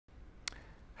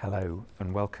Hello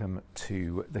and welcome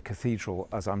to the Cathedral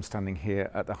as I'm standing here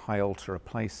at the high altar, a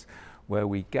place where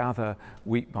we gather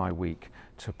week by week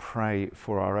to pray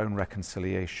for our own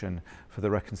reconciliation, for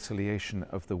the reconciliation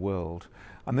of the world.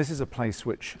 And this is a place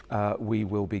which we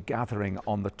will be gathering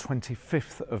on the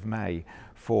 25th of May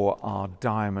for our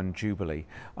Diamond Jubilee.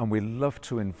 And we love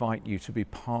to invite you to be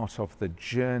part of the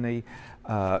journey,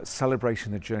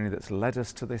 celebrating the journey that's led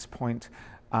us to this point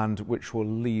and which will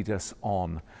lead us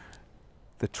on.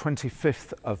 The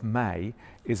 25th of May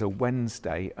is a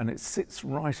Wednesday, and it sits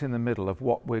right in the middle of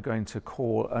what we're going to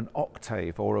call an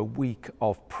octave or a week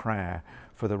of prayer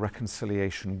for the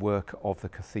reconciliation work of the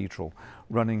Cathedral,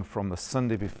 running from the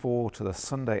Sunday before to the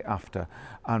Sunday after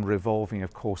and revolving,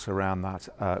 of course, around that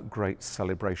great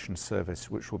celebration service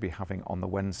which we'll be having on the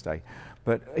Wednesday.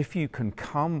 But if you can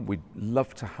come, we'd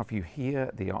love to have you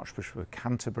here. The Archbishop of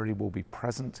Canterbury will be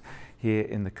present here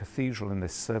in the Cathedral in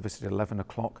this service at 11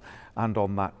 o'clock, and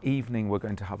on that evening we're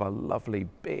going to have a lovely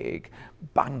big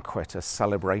banquet, a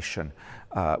celebration.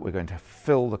 We're going to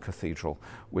fill the Cathedral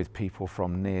with people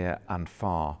from near and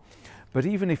far. But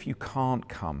even if you can't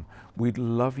come, we'd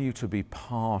love you to be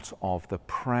part of the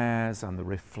prayers and the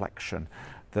reflection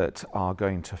that are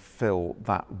going to fill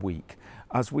that week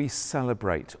as we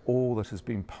celebrate all that has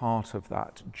been part of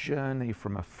that journey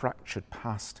from a fractured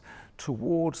past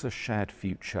towards a shared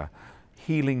future,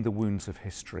 healing the wounds of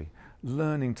history,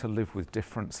 learning to live with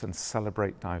difference and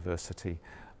celebrate diversity,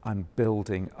 and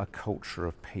building a culture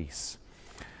of peace.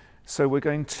 So we're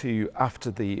going to,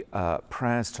 after the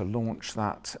prayers to launch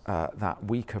that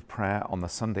week of prayer on the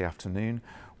Sunday afternoon,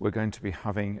 we're going to be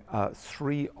having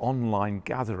 3 online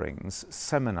gatherings,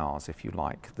 seminars if you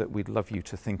like, that we'd love you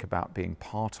to think about being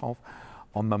part of.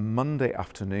 On the Monday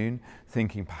afternoon,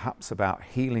 thinking perhaps about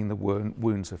healing the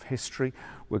wounds of history,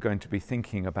 we're going to be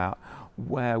thinking about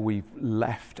where we've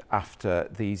left after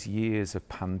these years of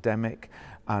pandemic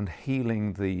and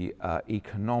healing the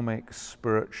economic,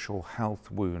 spiritual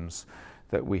health wounds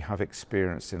that we have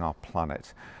experienced in our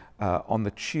planet. On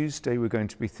the Tuesday, we're going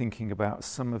to be thinking about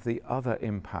some of the other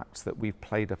impacts that we've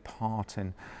played a part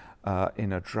in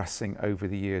addressing over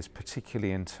the years,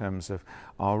 particularly in terms of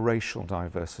our racial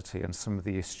diversity and some of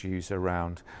the issues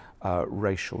around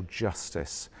racial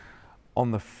justice.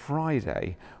 On the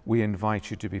Friday, we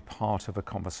invite you to be part of a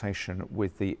conversation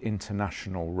with the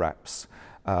international reps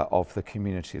of the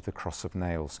community of the Cross of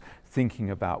Nails, thinking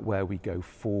about where we go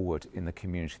forward in the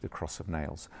community of the Cross of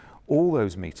Nails. All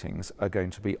those meetings are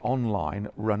going to be online,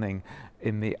 running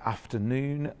in the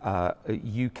afternoon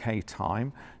UK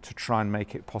time, to try and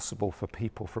make it possible for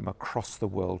people from across the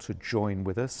world to join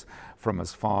with us, from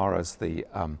as far as the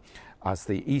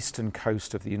eastern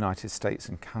coast of the United States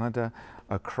and Canada,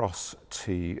 across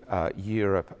to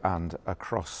Europe and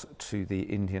across to the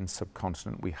Indian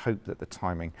subcontinent. We hope that the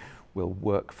timing will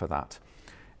work for that.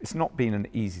 It's not been an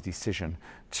easy decision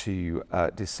to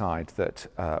decide that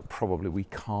probably we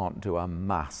can't do a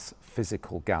mass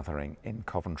physical gathering in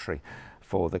Coventry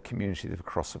for the community of the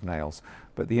Cross of Nails,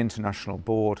 but the International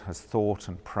Board has thought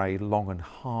and prayed long and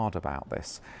hard about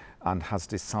this and has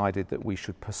decided that we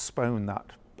should postpone that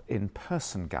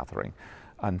in-person gathering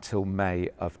until May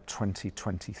of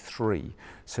 2023.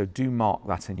 So do mark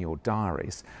that in your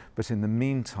diaries. But in the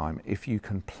meantime, if you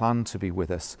can plan to be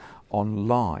with us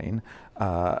online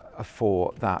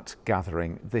for that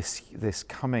gathering this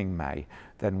coming May,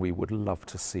 then we would love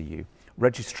to see you.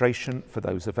 Registration for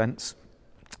those events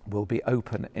will be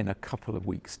open in a couple of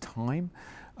weeks' time.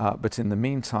 But in the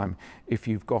meantime, if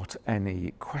you've got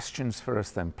any questions for us,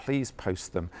 then please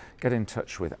post them. Get in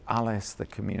touch with Alice, the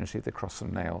Community of the Cross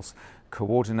of Nails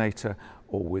coordinator,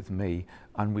 or with me,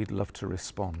 and we'd love to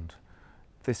respond.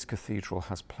 This cathedral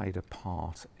has played a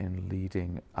part in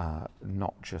leading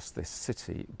not just this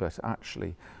city, but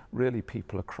actually really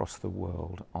people across the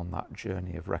world on that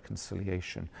journey of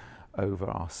reconciliation over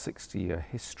our 60-year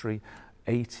history,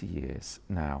 80 years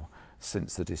now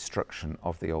since the destruction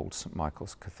of the old St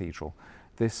Michael's Cathedral.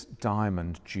 This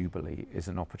Diamond Jubilee is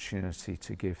an opportunity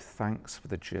to give thanks for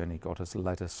the journey God has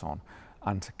led us on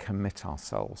and to commit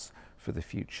ourselves for the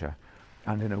future.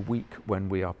 And in a week when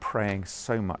we are praying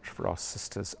so much for our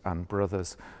sisters and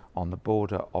brothers on the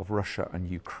border of Russia and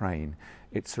Ukraine,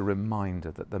 it's a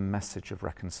reminder that the message of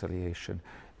reconciliation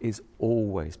is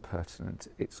always pertinent,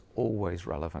 it's always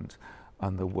relevant,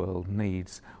 and the world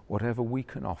needs whatever we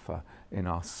can offer in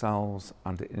ourselves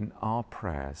and in our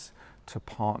prayers to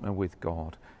partner with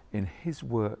God in His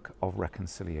work of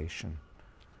reconciliation.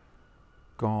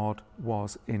 God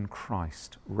was in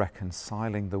Christ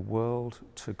reconciling the world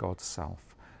to God's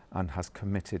self and has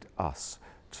committed us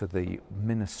to the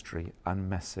ministry and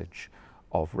message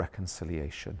of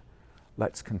reconciliation.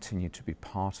 let's continue to be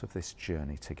part of this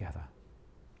journey together.